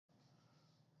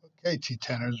Okay,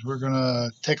 T10ers, we're going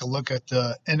to take a look at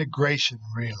the integration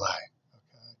relay.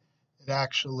 Okay. It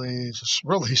actually is a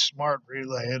really smart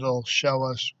relay. It'll show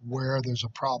us where there's a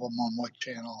problem on what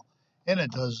channel, and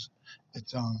it does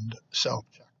its own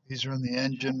self-check. These are in the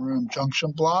engine room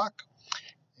junction block,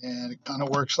 and it kind of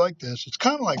works like this. It's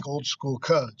kind of like old school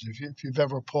codes. If you've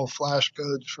ever pulled flash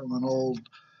codes from an old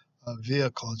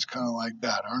vehicle, it's kind of like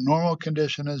that. Our normal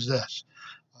condition is this.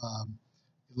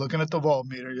 You're looking at the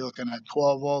voltmeter, you're looking at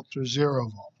 12 volts or 0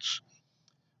 volts.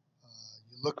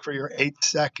 You look for your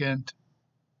 8-second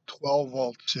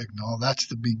 12-volt signal. That's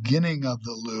the beginning of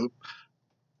the loop.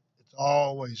 It's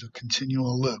always a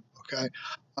continual loop, okay?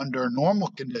 Under normal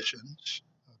conditions,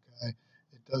 okay,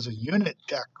 it does a unit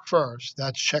check first.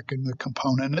 That's checking the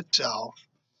component itself.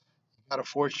 You got to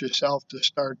force yourself to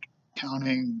start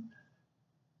counting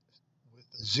with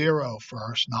the 0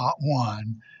 first, not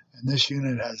 1. And this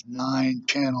unit has 9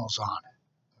 channels on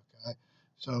it. Okay?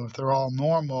 So if they're all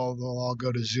normal, they'll all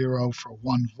go to 0 for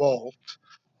 1 volt.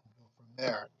 Go from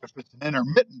there. If it's an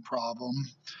intermittent problem,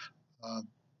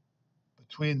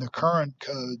 between the current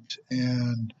codes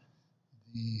and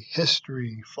the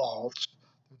history faults,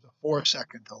 there's a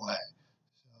 4-second delay.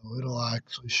 So it'll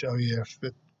actually show you if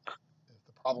the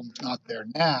problem's not there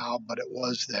now, but it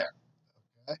was there.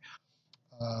 Okay?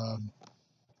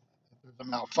 If there's a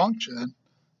malfunction,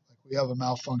 we have a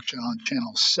malfunction on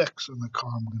channel 6 in the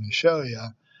car I'm going to show you.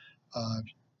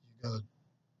 You go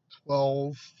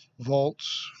 12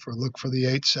 volts look for the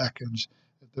 8 seconds.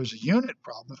 If there's a unit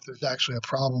problem, if there's actually a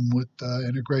problem with the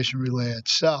integration relay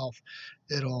itself,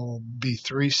 it'll be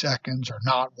 3 seconds or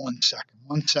not 1 second.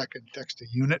 1 second checks the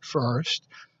unit first.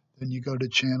 Then you go to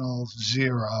channel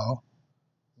 0,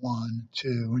 1, 2,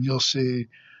 and you'll see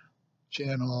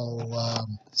channel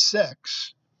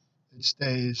 6. It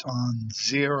stays on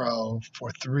 0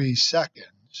 for 3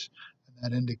 seconds, and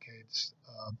that indicates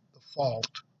the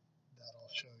fault.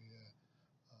 That'll show you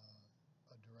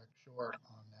a direct short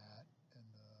on that in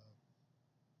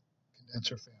the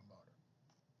condenser fan motor.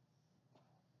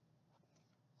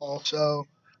 Also,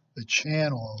 the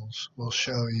channels will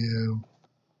show you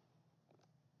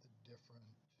the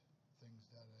different things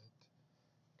that it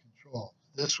controls.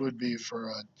 This would be for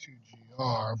a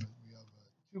 2GR, but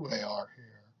we have a 2AR here.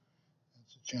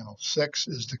 Channel 6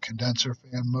 is the condenser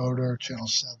fan motor. Channel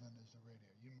 7 is the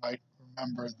radio. You might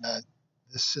remember that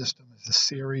this system is a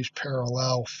series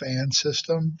parallel fan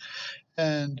system.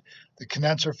 And the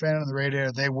condenser fan and the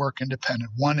radiator, they work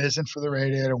independent. One isn't for the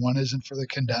radiator, one isn't for the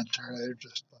condenser. They're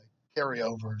just like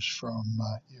carryovers from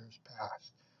years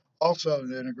past. Also,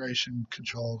 the integration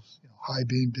controls high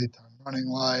beam daytime running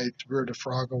lights, rear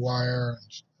defragger wire,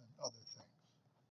 and